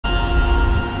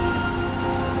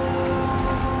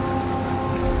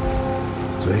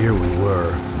So here we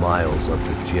were, miles up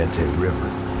the Tietze River,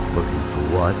 looking for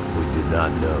what we did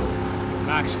not know.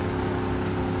 Max.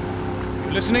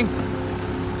 You listening?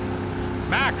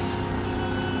 Max!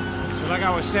 So like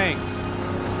I was saying,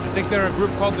 I think they're a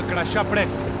group called the Contractor.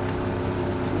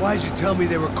 Why'd you tell me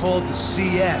they were called the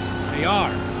CS? They are.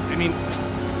 I mean,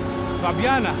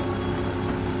 Fabiana,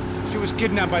 she was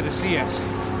kidnapped by the CS.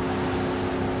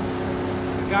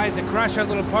 The guys that crashed that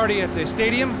little party at the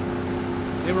stadium,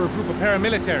 they were a group of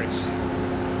paramilitaries.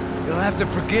 You'll have to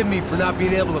forgive me for not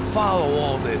being able to follow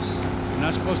all this. You're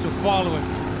not supposed to follow it.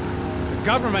 The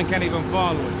government can't even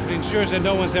follow it. It ensures that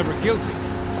no one's ever guilty.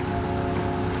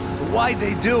 So why'd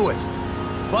they do it?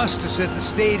 Bust us at the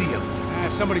stadium.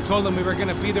 Somebody told them we were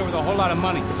gonna be there with a whole lot of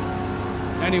money.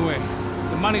 Anyway,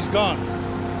 the money's gone.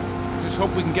 Just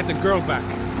hope we can get the girl back.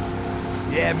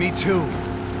 Yeah, me too.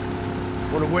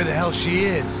 Wonder where the hell she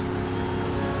is.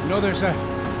 You know, there's a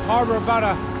harbor about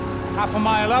a half a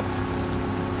mile up.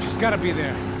 She's gotta be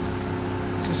there.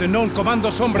 This is a known Comando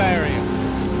Sombra area.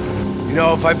 You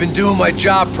know, if I'd been doing my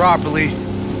job properly,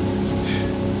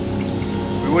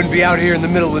 we wouldn't be out here in the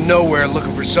middle of nowhere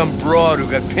looking for some broad who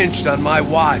got pinched on my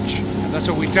watch. And that's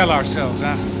what we tell ourselves,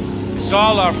 huh? It's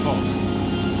all our fault.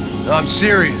 No, I'm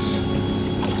serious.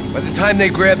 By the time they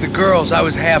grabbed the girls, I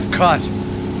was half cut.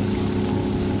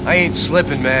 I ain't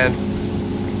slipping, man.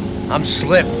 I'm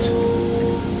slipped.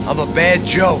 I'm a bad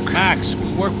joke. Max,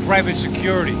 we work private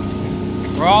security.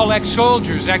 We're all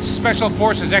ex-soldiers, ex-special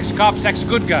forces, ex-cops,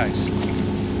 ex-good guys.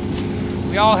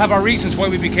 We all have our reasons why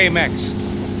we became ex.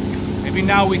 Maybe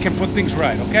now we can put things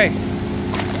right, okay?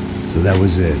 So that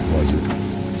was it, was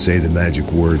it? Say the magic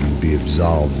word and be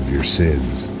absolved of your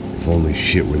sins. If only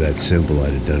shit were that simple,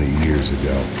 I'd have done it years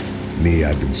ago. Me,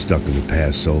 I've been stuck in the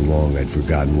past so long, I'd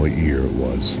forgotten what year it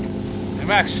was. Hey,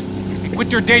 Max, quit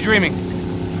your daydreaming.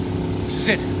 This is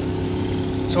it.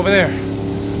 It's over there.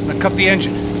 I'm gonna cut the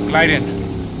engine. Glide in.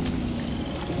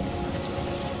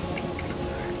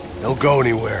 Don't go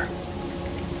anywhere.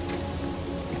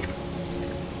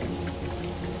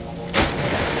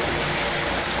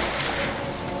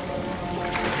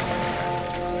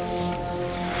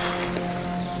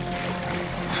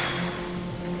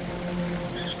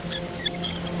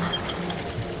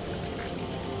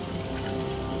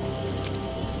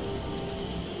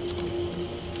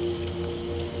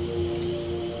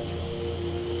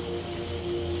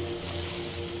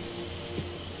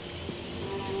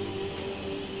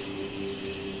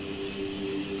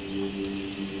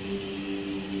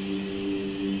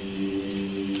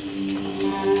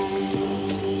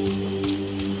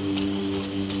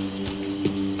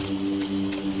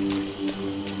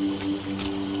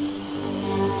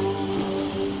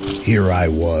 Here I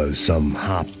was, some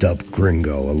hopped-up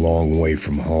gringo a long way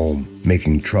from home,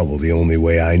 making trouble the only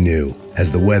way I knew.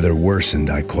 As the weather worsened,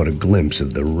 I caught a glimpse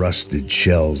of the rusted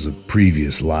shells of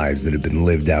previous lives that had been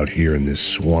lived out here in this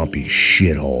swampy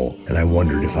shithole, and I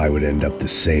wondered if I would end up the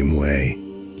same way,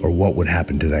 or what would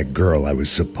happen to that girl I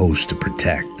was supposed to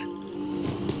protect.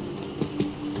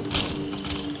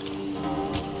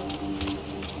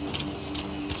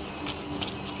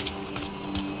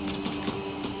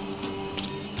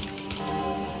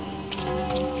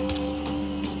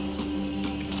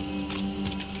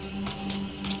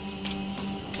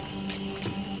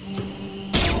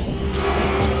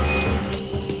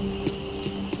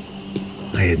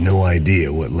 I had no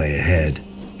idea what lay ahead,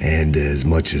 and as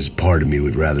much as part of me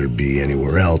would rather be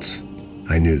anywhere else,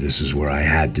 I knew this was where I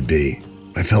had to be.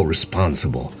 I felt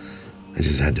responsible. I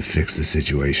just had to fix the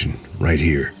situation, right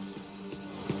here.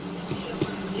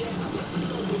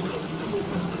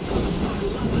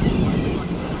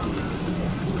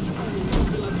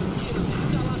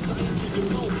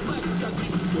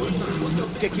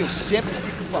 Por que eu sempre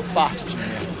fico com a parte de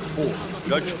merda, porra?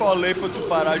 Já te falei pra tu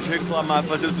parar de reclamar e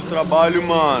fazer o teu trabalho,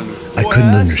 mano. I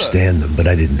couldn't understand them, but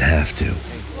I didn't have to.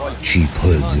 Cheap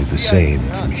hoods are the same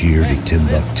from here to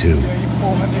Timbuktu.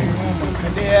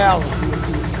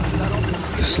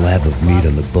 The slab of meat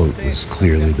on the boat was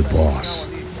clearly the boss.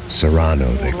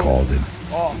 Serrano, they called him.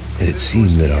 And it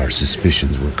seemed that our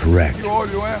suspicions were correct.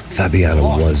 Fabiana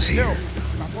was here,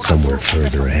 somewhere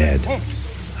further ahead.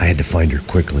 I had to find her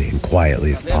quickly and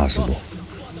quietly if possible.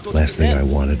 Last thing I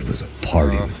wanted was a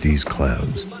party with these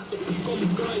clowns.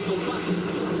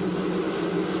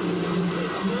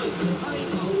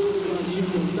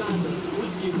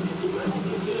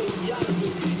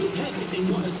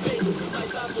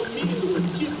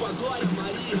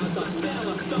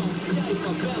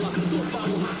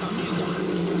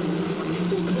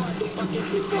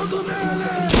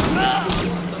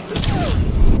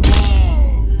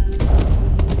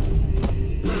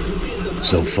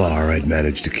 So far, I'd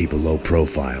managed to keep a low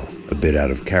profile, a bit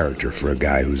out of character for a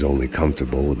guy who's only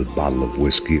comfortable with a bottle of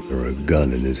whiskey or a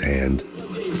gun in his hand.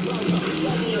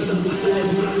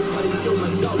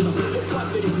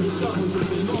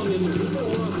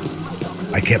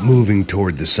 I kept moving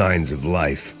toward the signs of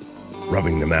life,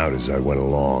 rubbing them out as I went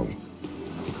along.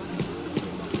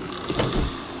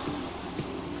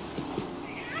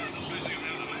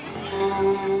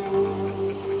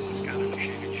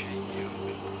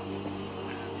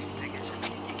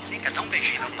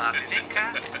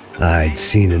 I'd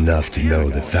seen enough to know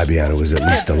that Fabiana was at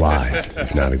least alive,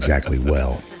 if not exactly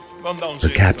well. Her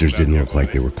captors didn't look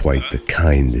like they were quite the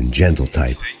kind and gentle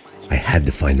type. I had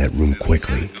to find that room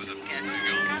quickly.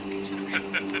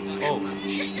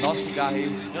 Nossa, cigarro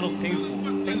aí. Eu não tenho,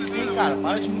 pô. Tem sim, cara.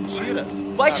 Para de mentira.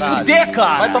 Vai se fuder,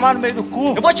 cara. Vai tomar no meio do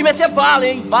cu. Eu vou te meter bala,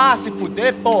 hein. Vá se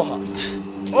fuder, porra.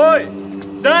 Oi,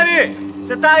 Dani,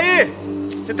 você tá aí?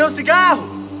 Você tem um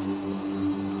cigarro?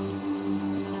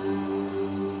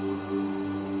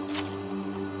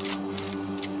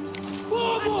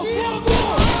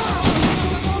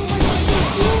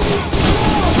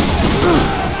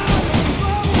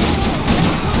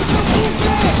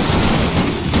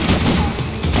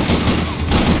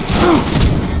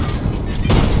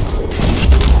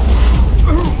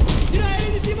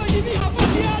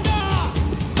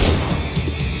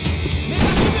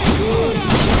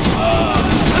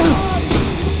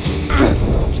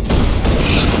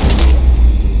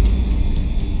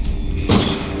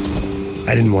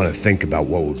 I didn't want to think about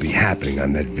what would be happening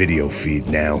on that video feed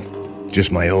now.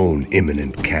 Just my own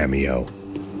imminent cameo.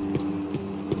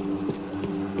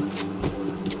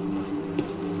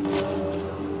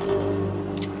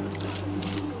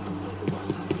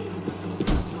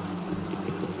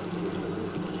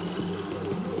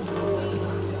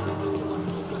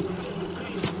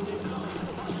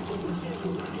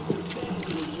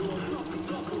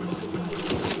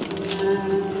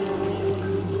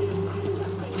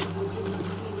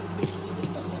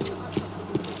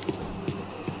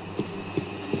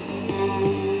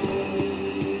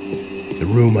 The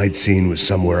room I'd seen was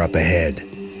somewhere up ahead.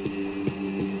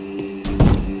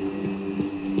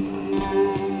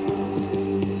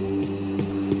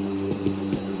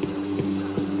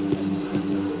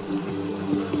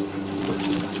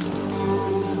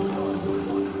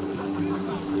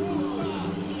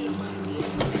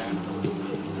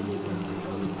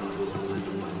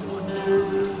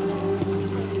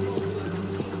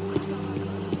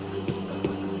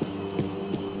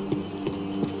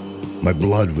 My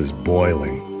blood was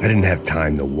boiling. I didn't have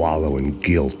time to wallow in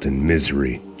guilt and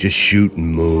misery. Just shoot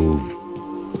and move.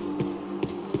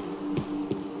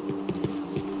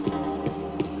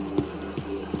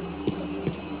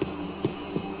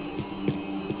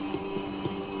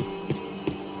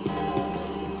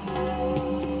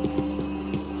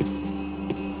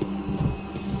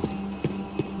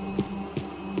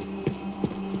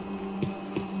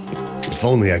 If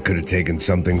only I could have taken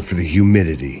something for the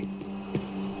humidity.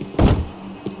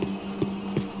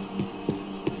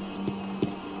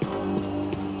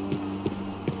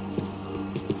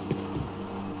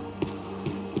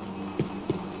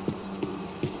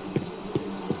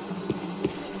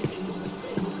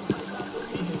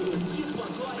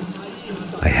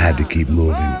 I had to keep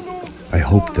moving. I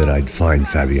hoped that I'd find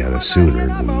Fabiana sooner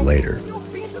than later,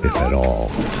 if at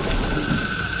all.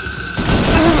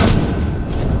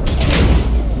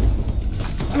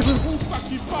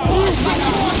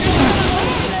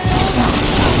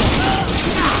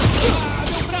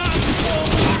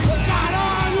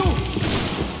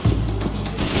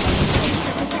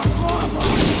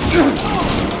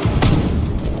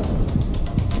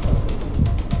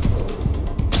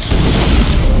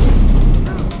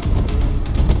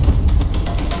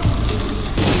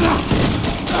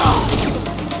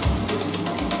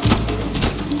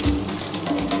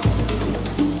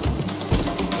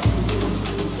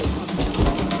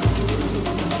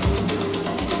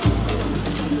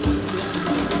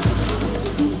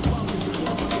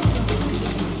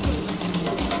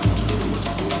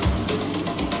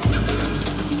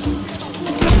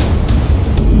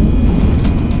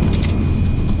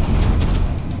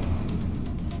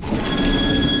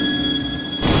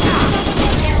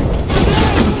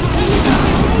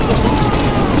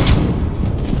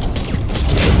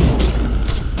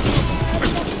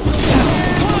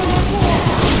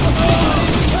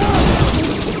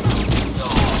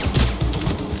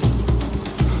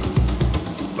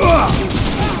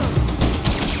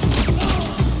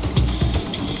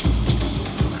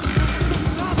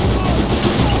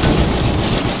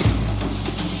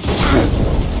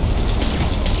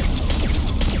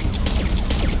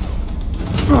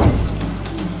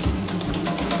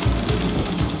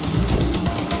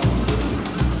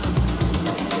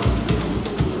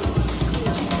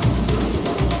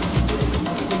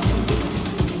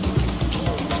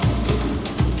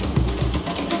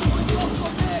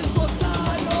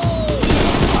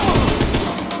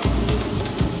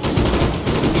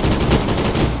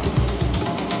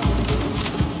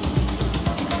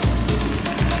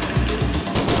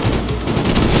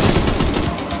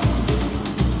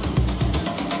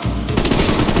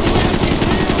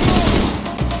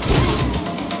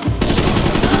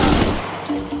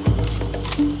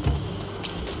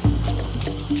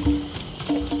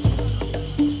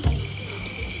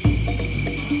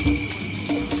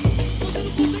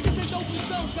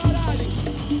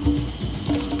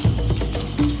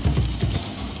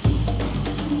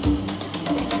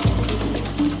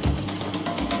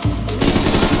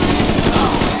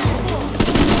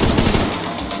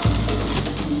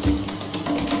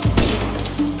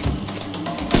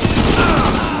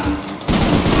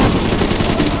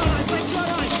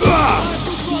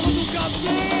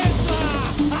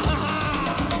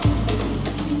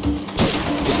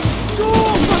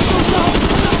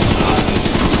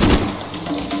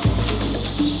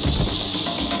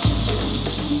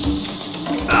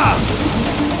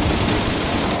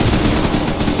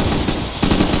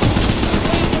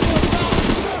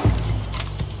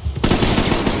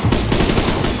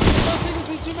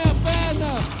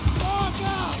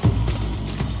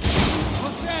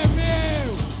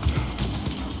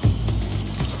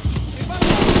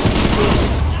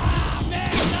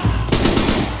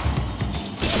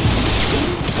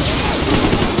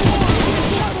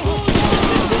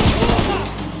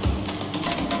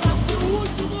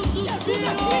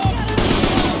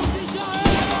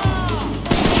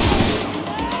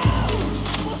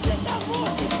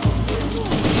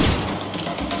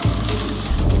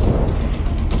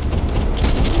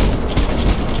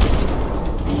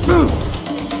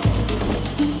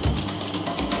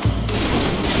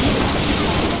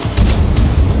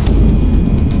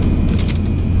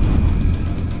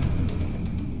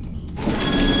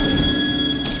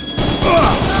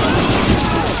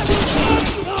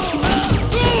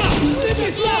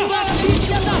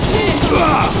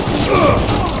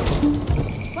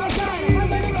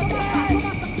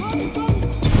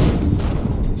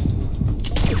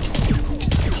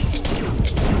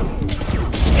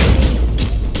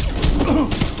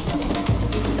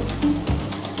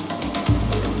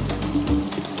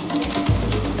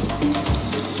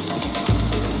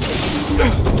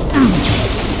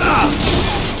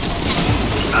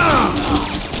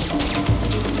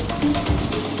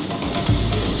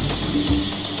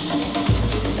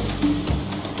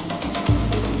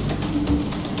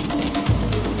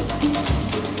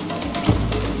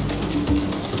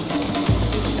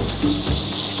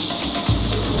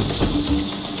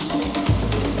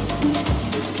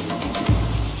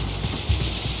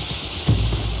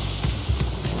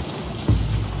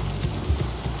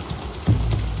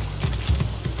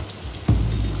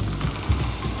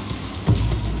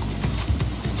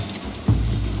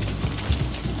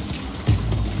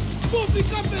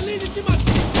 ficar feliz e te matar.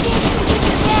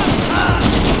 Ah!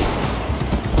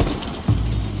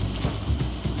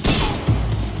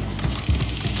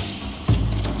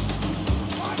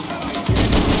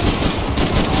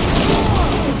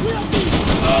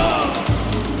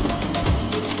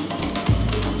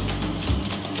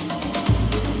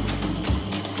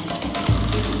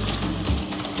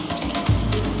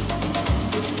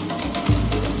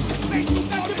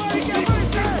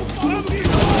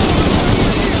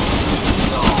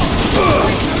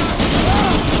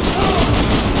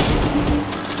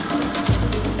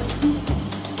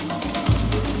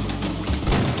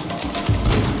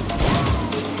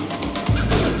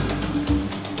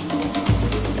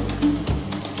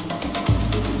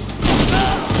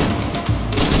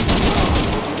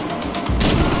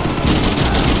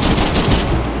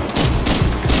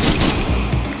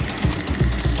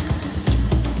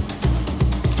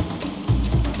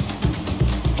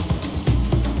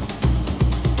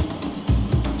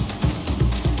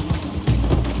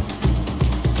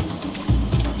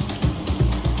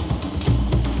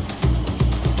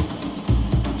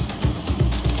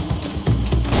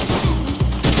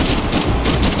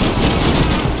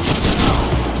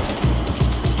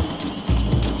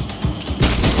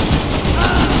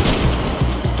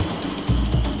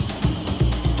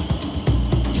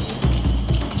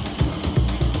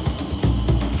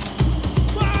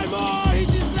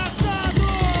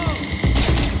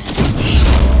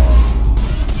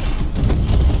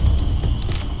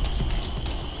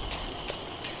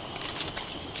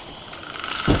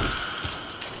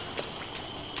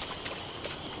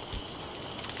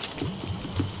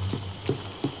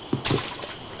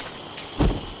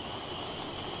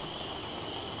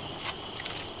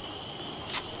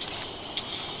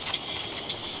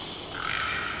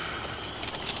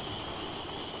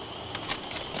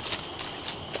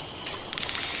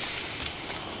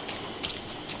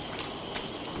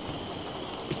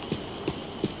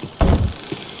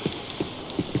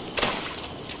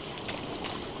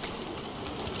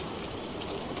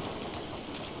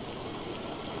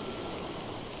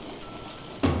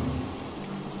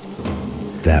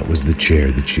 That was the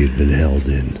chair that she had been held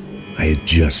in. I had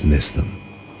just missed them.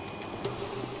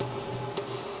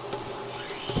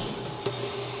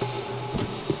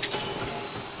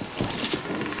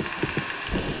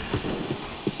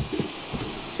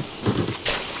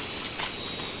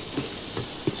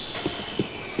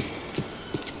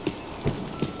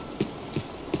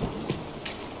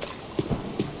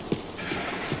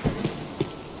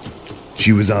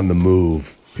 She was on the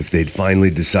move. If they'd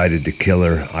finally decided to kill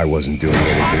her, I wasn't doing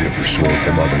anything to persuade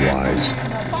them otherwise.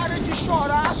 Para de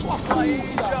chorar, sua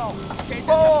filha!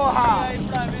 Porra!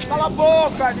 Cala a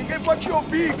boca! Ninguém pode te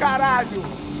ouvir, caralho!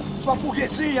 Sua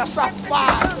burguesinha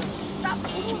safada!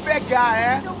 Vou te pegar,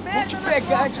 é? Vou te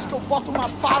pegar antes que eu boto uma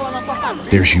bala na tua cabeça!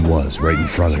 There she was, right in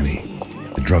front of me.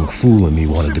 The drunk fool in me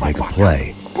wanted to make a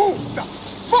play. Puta!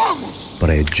 Vamos! But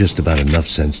I had just about enough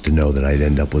sense to know that I'd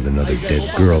end up with another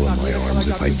dead girl in my arms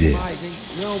if I did.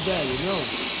 Não, velho, não.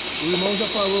 O irmão já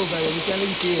falou, velho, eu não quero ela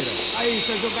inteira. Aí,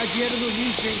 você vai jogar dinheiro no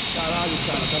lixo, hein? Caralho,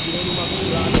 cara, tá virando uma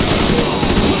cilada.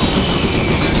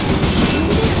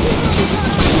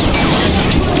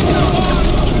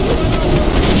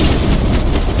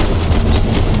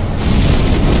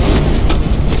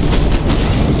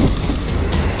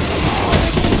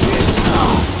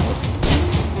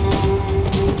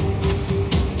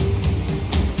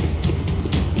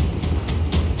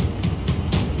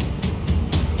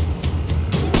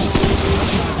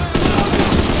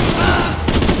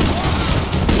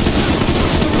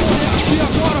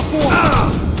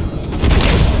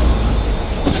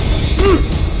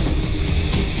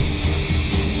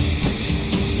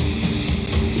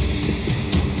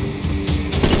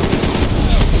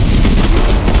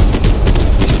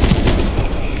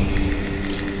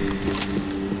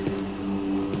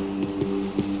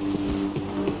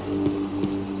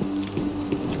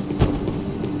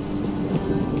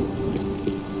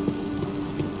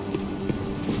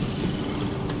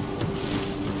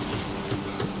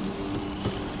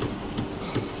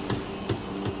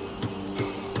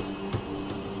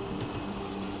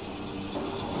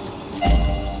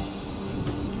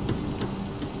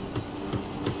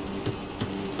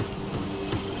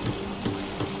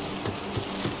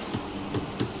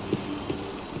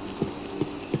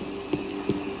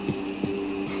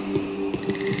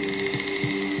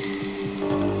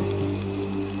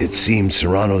 It seemed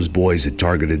Serrano's boys had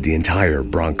targeted the entire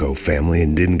Bronco family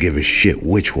and didn't give a shit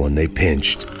which one they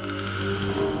pinched.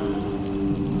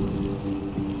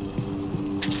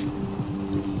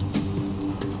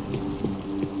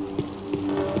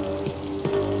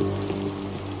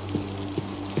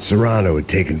 Serrano had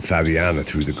taken Fabiana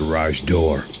through the garage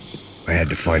door. I had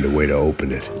to find a way to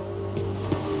open it.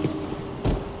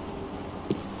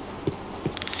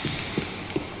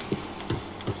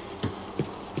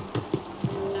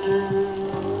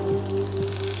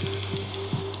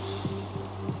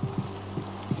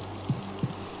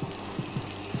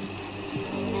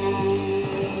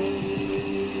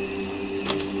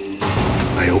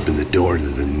 I opened the door to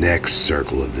the next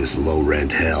circle of this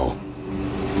low-rent hell.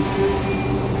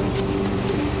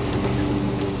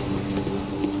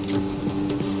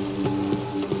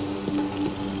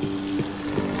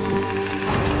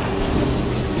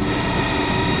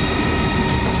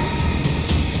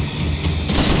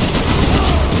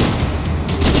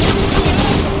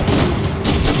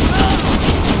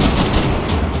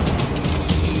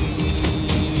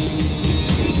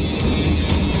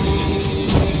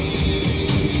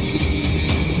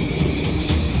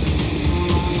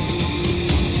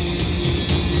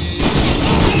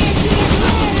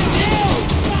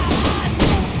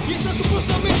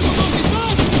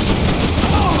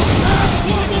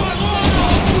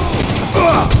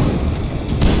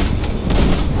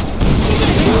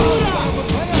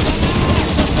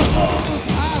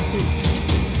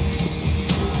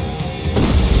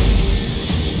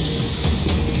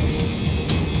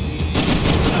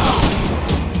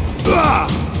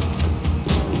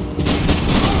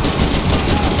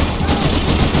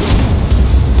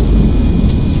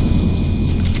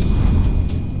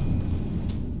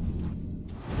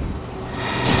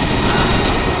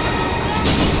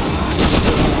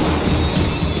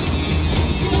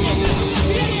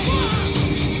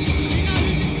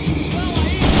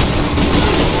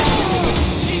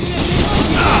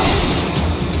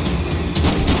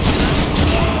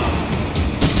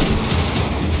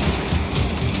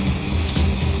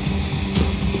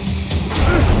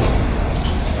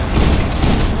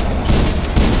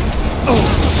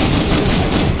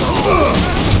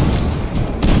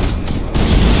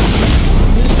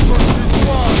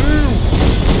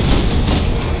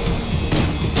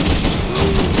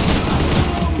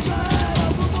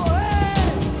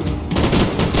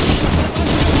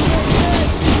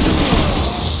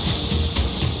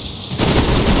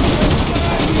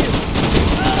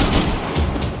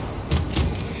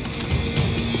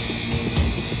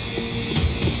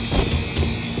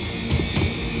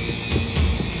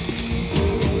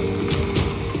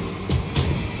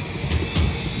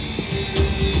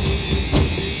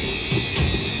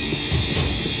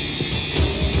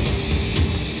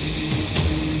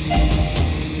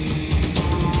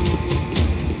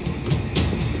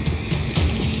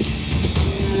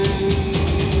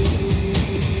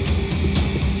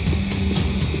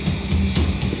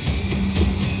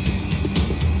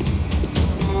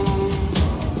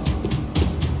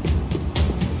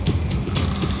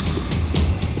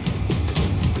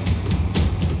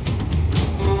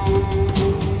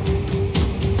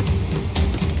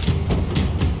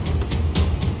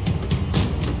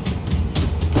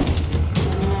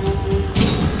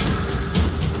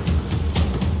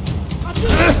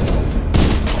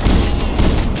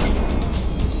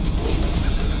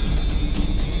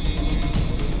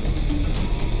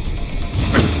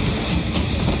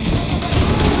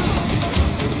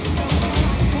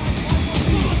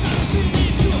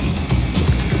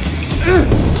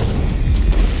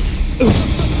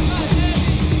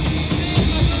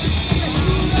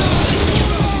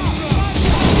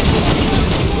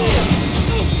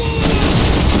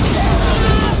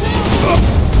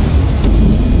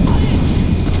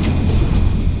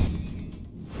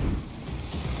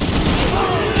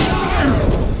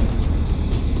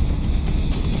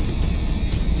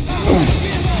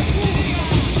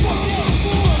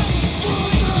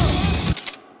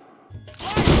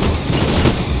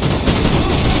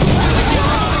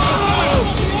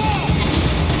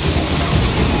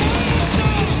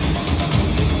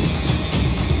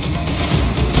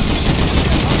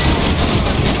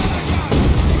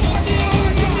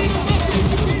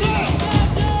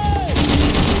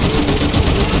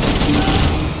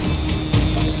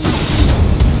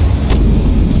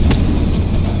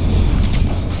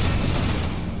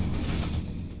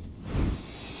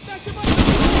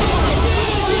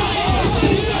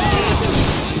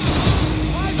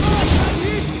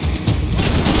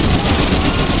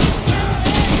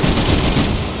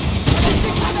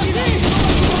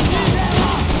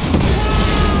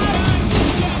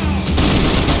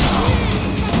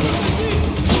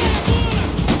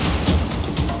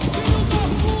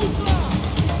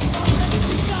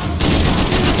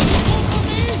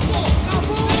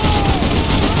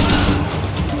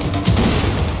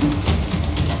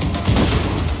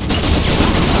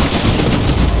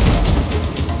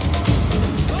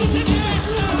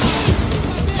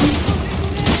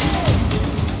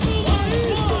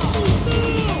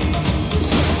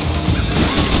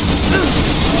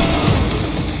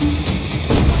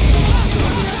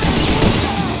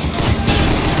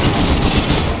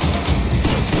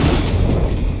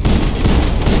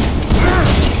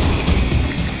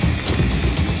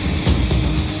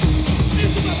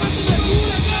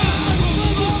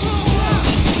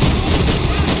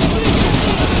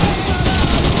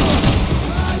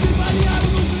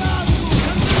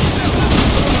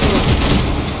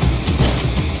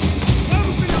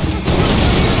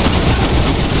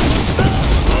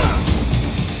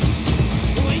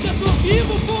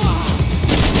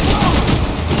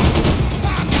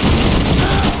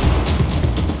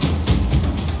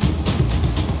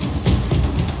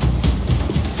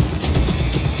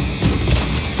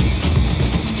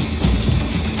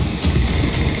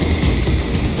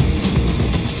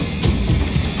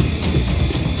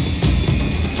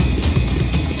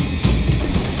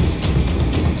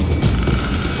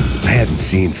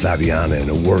 seen Fabiana in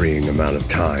a worrying amount of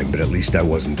time, but at least I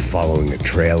wasn't following a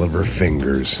trail of her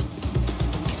fingers.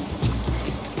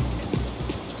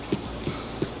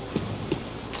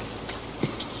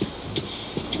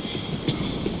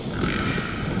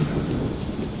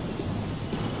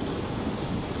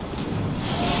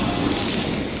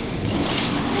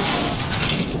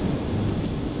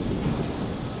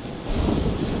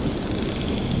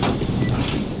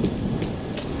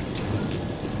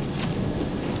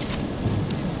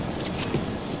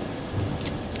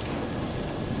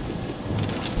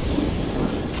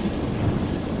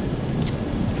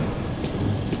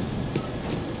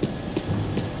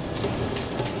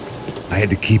 I had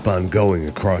to keep on going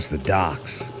across the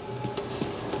docks.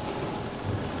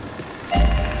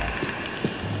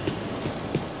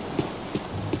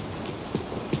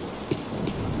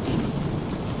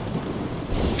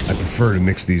 I prefer to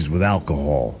mix these with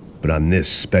alcohol, but on this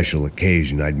special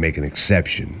occasion I'd make an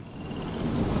exception.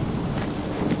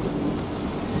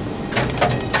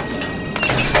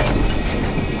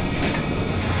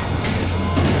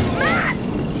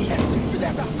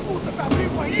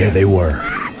 There they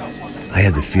were. I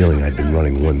had the feeling I'd been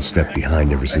running one step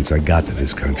behind ever since I got to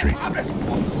this country.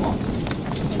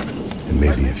 And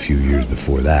maybe a few years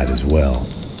before that as well.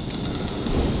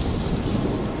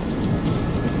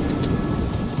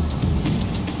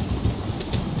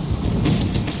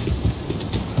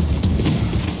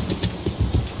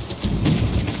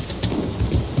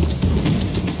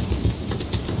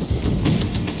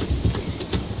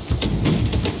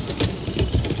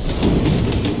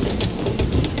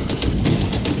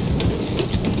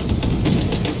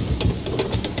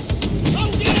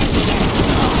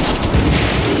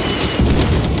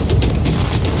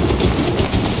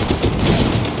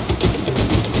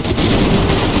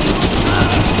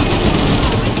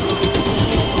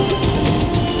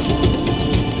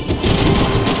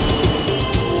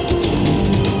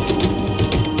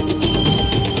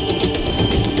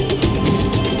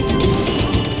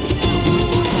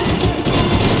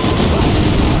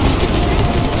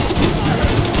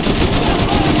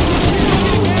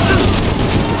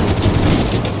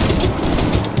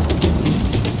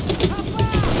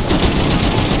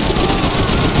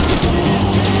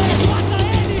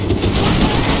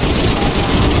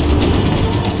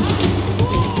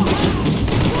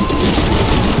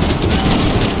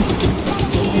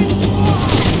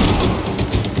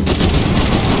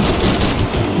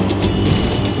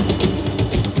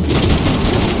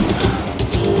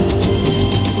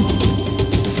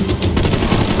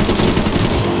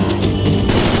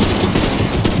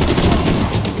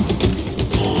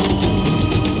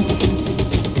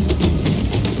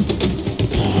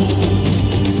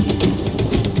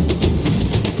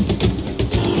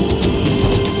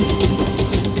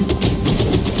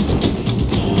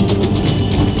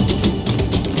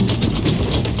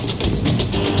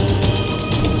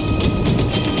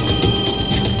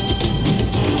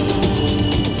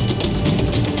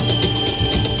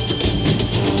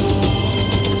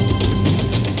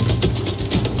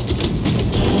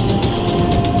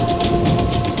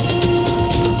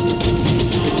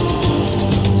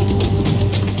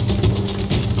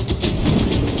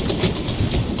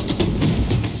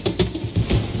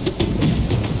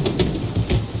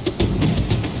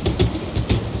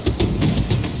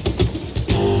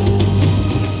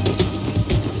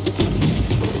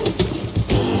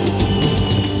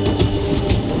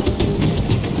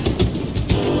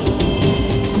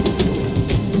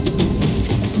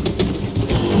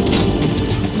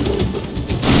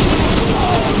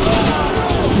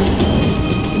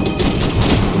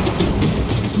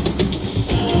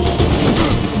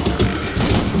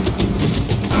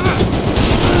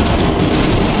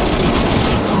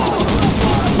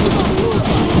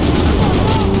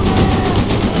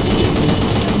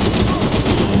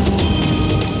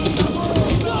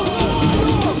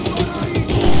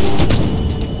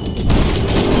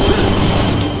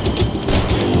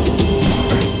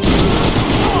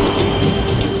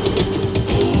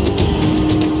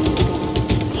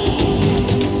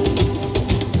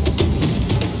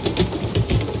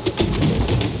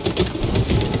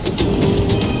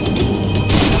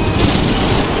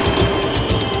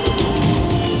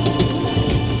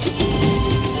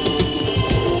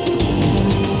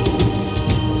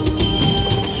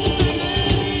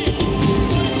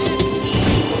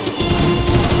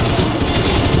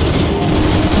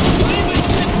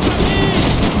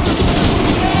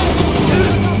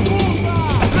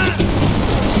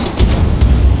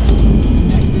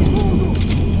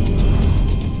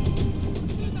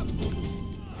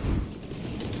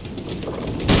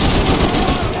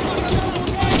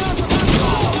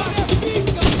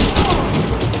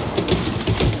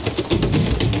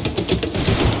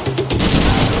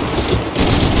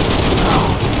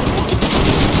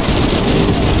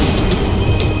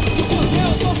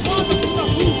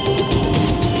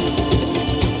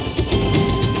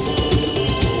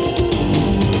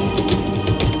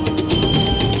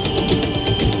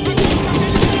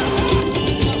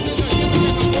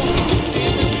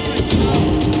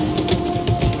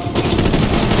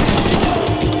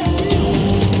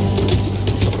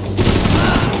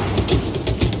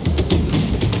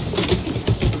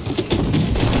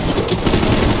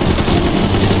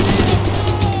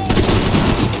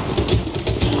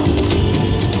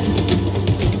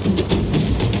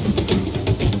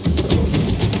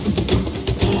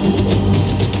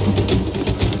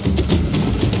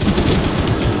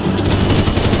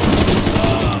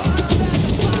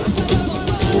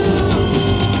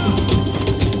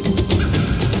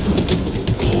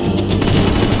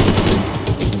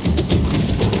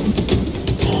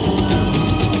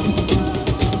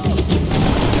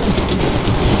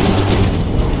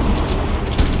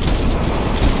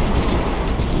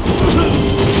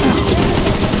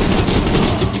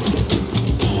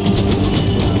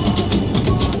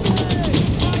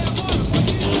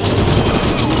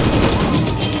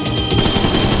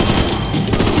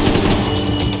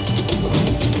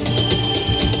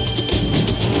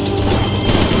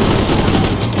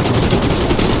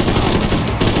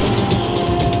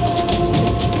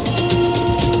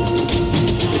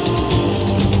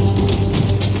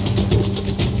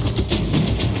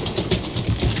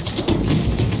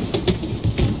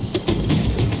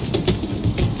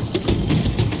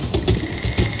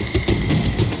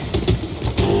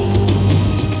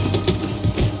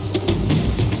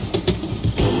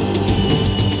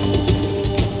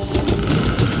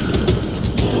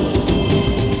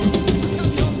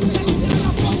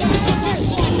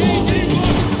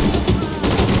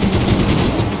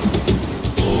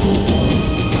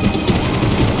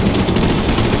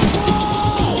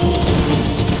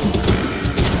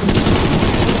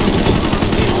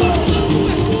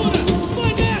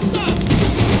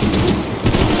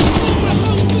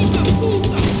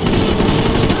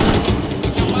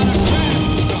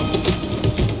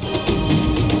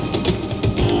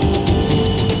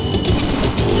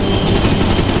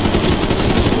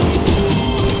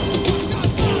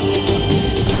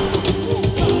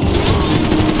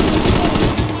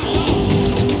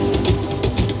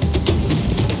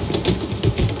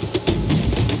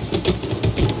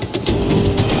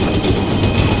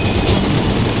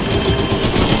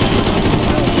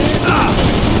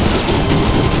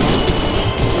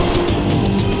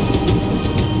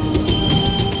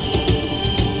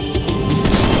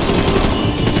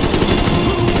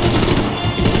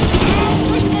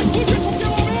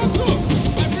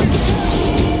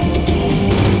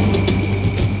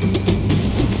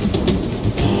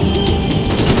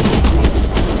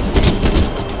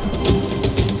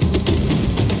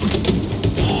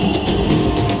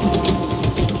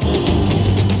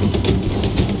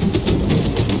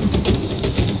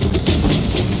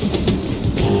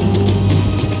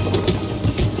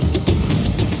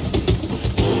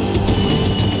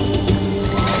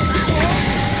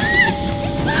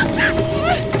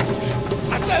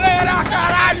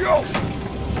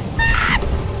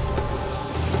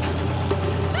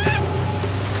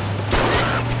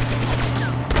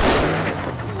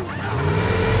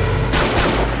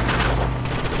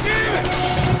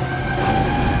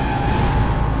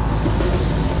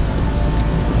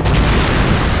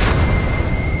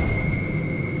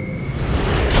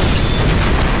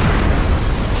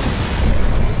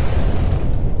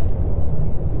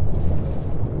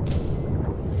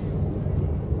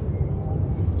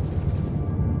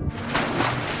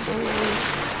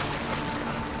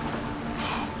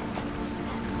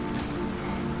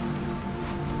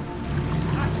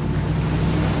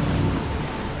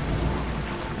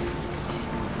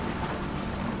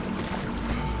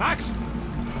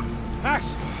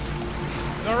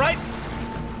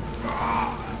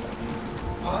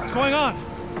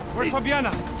 Where's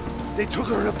Fabiana? They took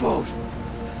her in a boat.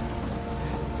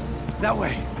 That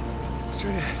way.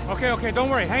 Straight ahead. Okay, don't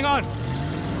worry. Hang on.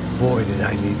 Boy, did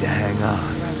I need to hang on.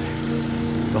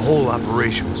 The whole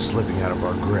operation was slipping out of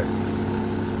our grip.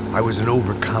 I was an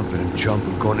overconfident chump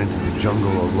who'd gone into the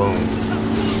jungle alone.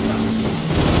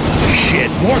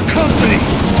 Shit, more company!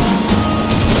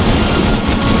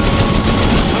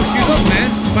 How she look, man?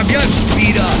 Fabiana's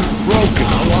Beat up, broken,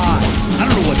 alive. I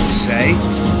don't know what to say.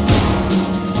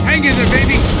 hang in there,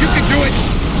 baby. You can do it.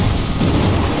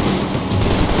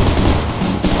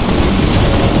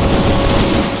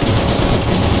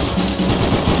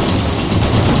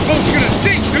 Boat's gonna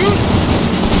sink, dude!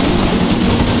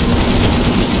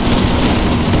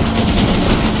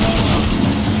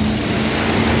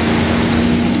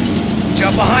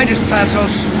 Jump behind us,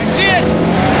 Passos. I see it!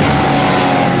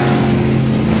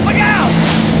 Look out!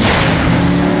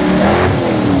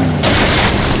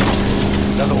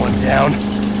 Another one down.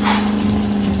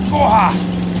 Porra!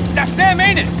 That's them,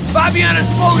 ain't it? Fabiana's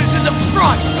boat is in the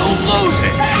front. Don't lose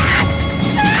it.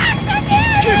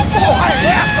 Que porra é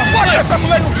essa? Bota essa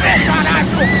mulher no pé, caralho!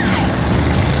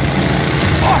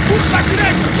 Ó, tudo pra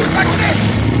direita, tudo pra direita!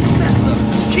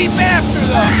 Keep after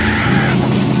them!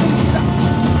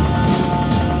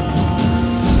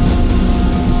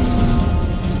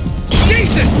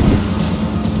 Jesus!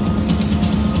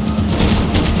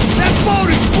 That boat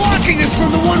is blocking us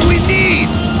from the one we need!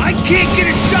 I can't get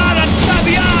a shot on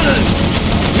Fabiana's!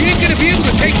 We ain't gonna be able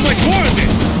to take much more of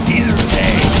this! Neither are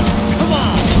they. Come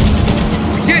on!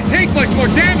 We can't take much more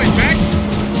damage, Max!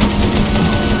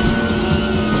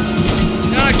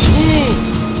 Not cool!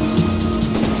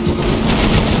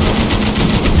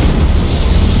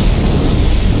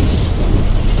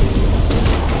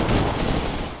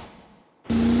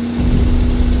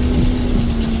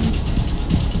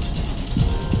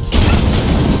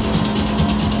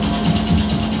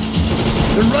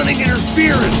 They're running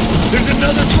interference! There's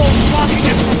another boat blocking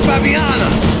us from Fabiana!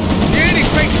 The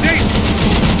anti-quake safe!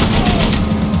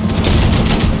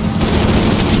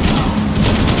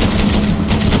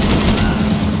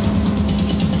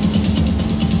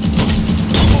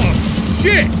 Oh,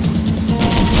 shit!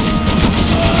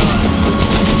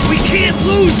 We can't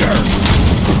lose her!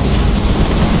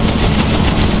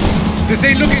 This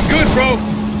ain't looking good, bro!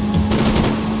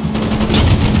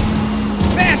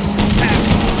 Fast!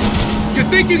 You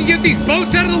think you can get these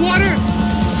boats out of the water?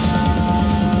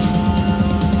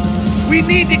 We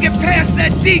need to get past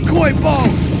that decoy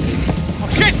boat! Oh,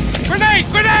 shit! Grenade!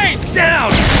 Grenade!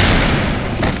 Down!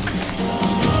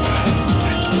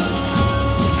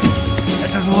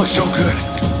 That doesn't look so good.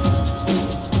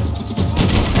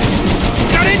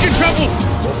 Got engine trouble!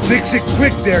 Well, fix it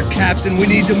quick there, Captain. We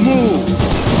need to move.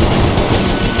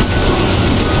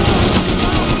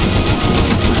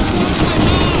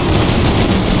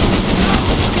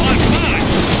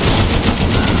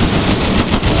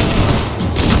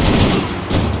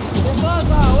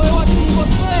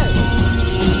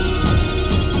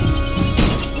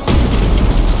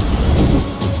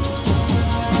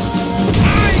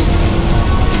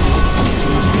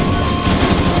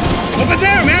 Over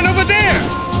there, man! Over there!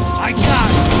 I got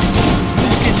it.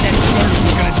 We'll get that started.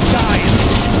 We're gonna die in the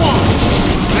swamp.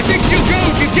 I think you go!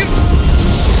 You get...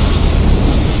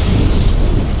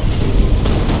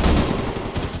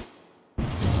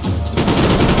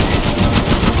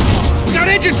 We got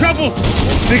engine trouble!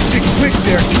 Fix it quick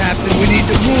there, Captain. We need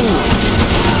to move.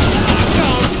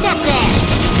 No, fuck off!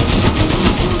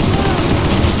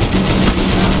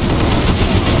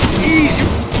 Easy,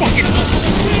 fucking...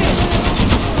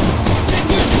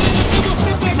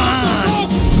 Come on.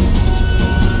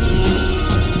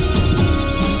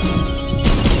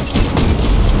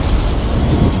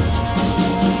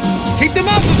 Keep them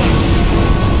off of us!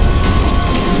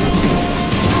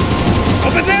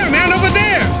 Over there, man, over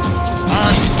there!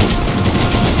 On.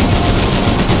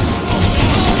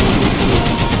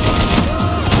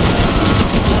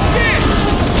 Yeah.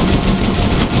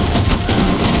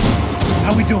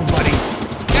 How we doing, buddy?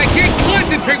 I can't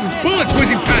concentrate with bullets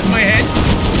whizzing past my head!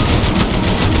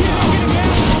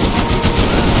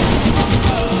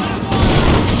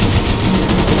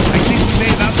 I think we may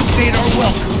have outstayed our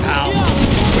welcome, pal.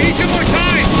 We need some more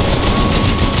time!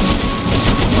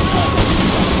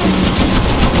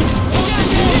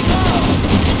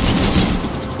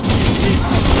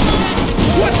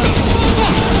 What the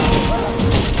fuck?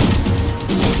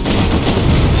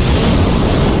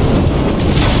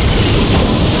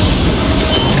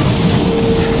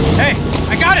 Hey,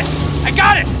 I got it! I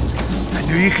got it! I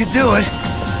knew you could do it.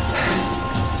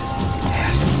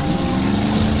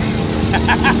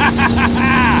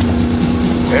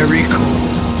 Very cool.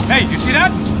 Hey, you see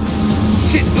that?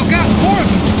 Shit, look out, more of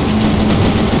them!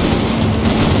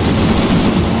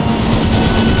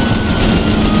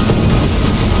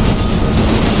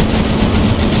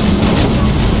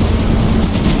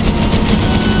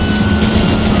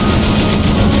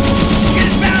 Get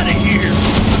us out of here!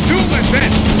 I'm doing my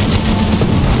best!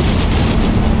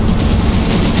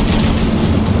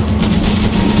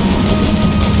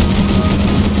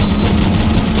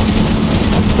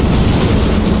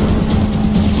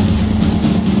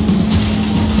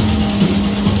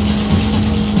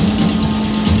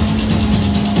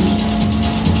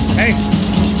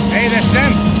 Hey, that's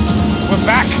them. We're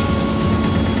back.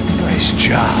 Nice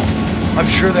job. I'm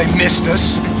sure they missed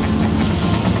us.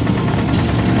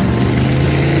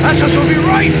 That's us will be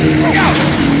right! Look out!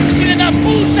 Get in that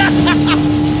puta!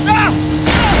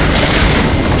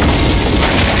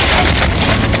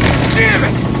 Damn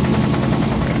it!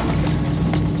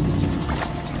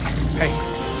 Hey,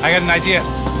 I got an idea.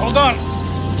 Hold on.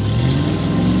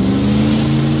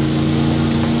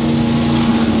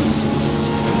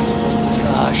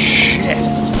 Ah, shit.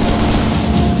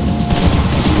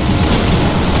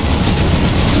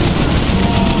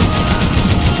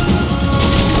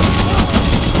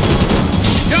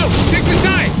 No, stick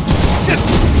beside! Just...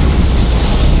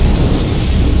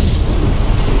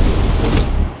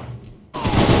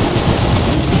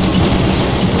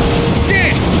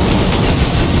 Damn!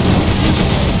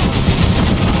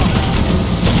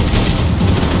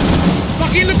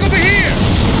 Fucking look over here!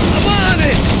 I'm on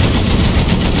it!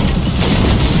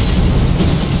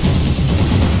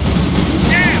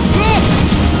 Damn, look!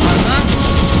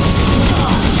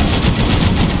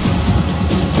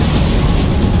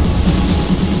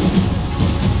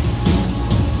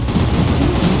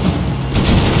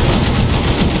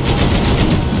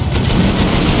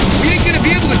 We ain't gonna be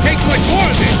able to take much more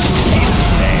of this!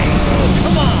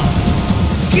 Come on!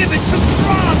 Give it some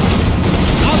throttle!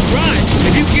 I'll try,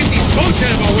 if you get these boats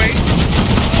out of my way.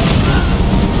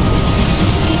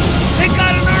 They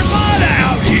got an armada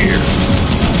out here!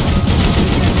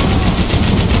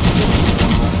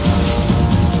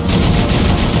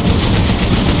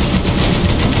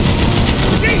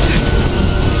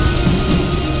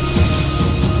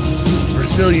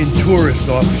 Brazilian tourist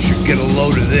office should get a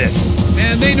load of this.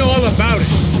 Man, they know all about it.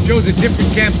 Shows a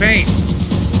different campaign.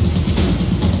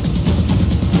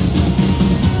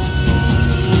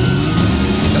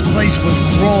 The place was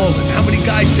crawling. How many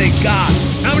guys they got?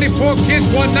 How many poor kids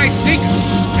want nice sneakers?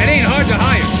 It ain't hard to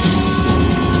hire.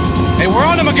 Hey, we're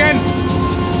on them again.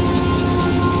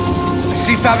 I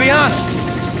see Fabiana.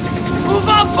 Move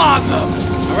up on them!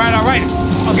 All right, all right.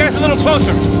 I'll get us a little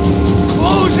closer.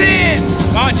 Close in!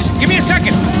 Come on, just give me a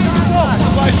second. Fala,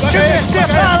 rapaz!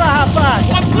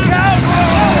 All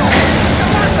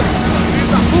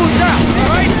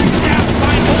right? Yeah,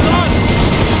 fine, hold on.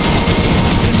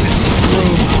 This is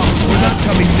screwed. We're not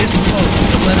coming this close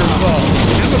to let her go.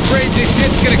 I'm afraid this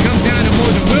shit's gonna come down to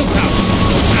more than willpower.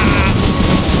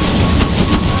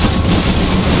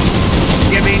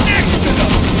 Get me next to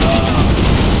them!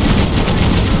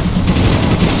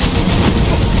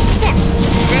 Fuck!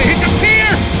 Gonna hit the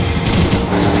pier!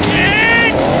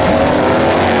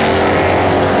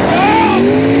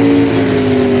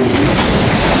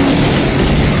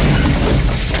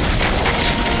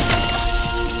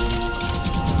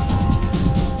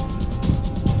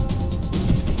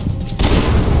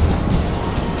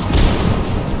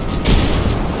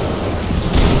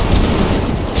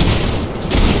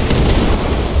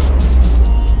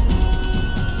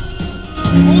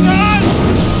 Hold on!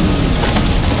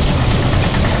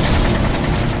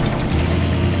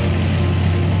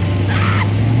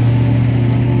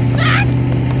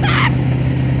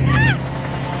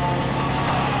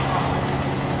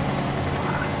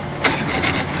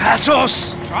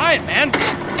 Passos! Try it, man.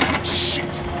 Shit.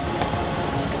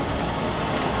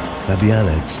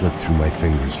 Fabiana had slipped through my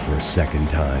fingers for a second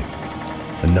time.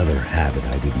 Another habit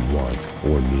I didn't want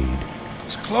or need. It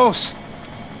was close.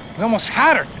 We almost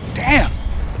had her. Damn.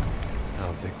 I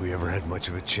don't think we ever had much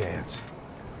of a chance.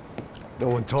 No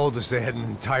one told us they had an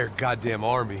entire goddamn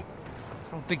army.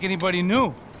 I don't think anybody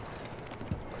knew.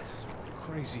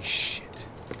 Crazy shit.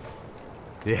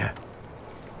 Yeah.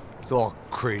 It's all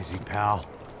crazy, pal.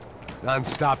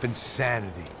 Non-stop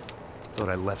insanity. Thought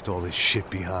I left all this shit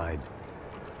behind.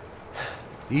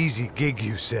 Easy gig,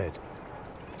 you said.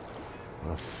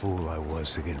 What a fool I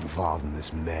was to get involved in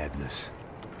this madness.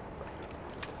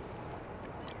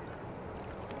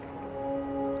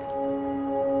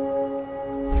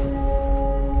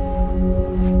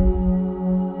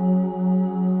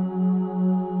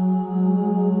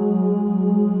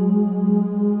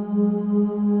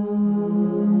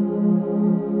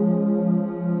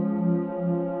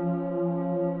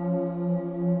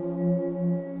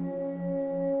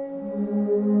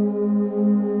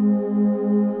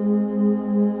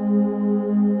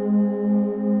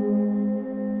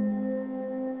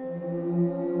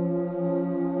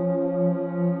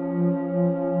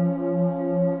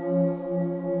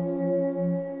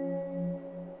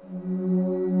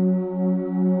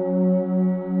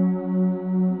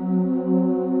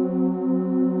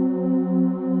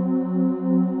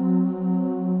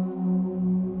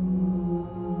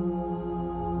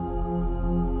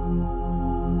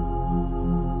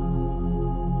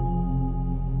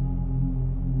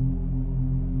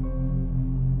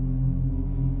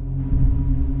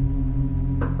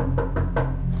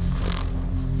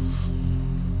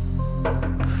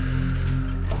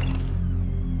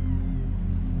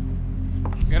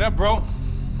 Get up, bro.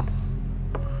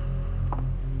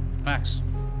 Max.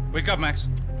 Wake up, Max.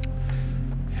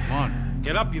 Come on.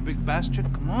 Get up, you big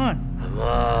bastard. Come on. I'm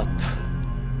up.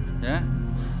 Yeah?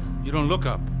 You don't look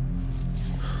up.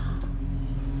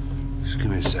 Just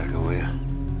give me a second, will you?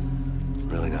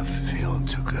 Really not feeling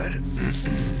too good.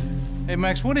 Hey,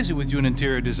 Max, what is it with you in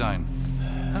interior design?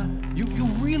 Huh? You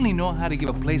really know how to give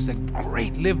a place a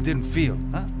great lived-in feel,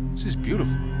 huh? This is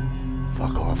beautiful.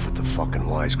 Fuck off with the fucking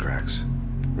wisecracks.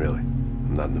 Really,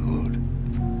 I'm not in the mood.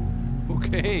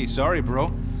 Okay, sorry, bro.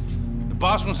 The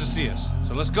boss wants to see us,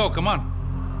 so let's go, come on.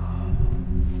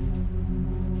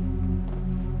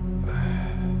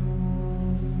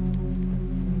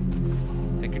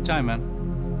 Take your time, man.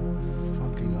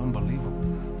 Fucking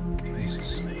unbelievable.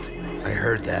 Jesus. I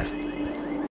heard that.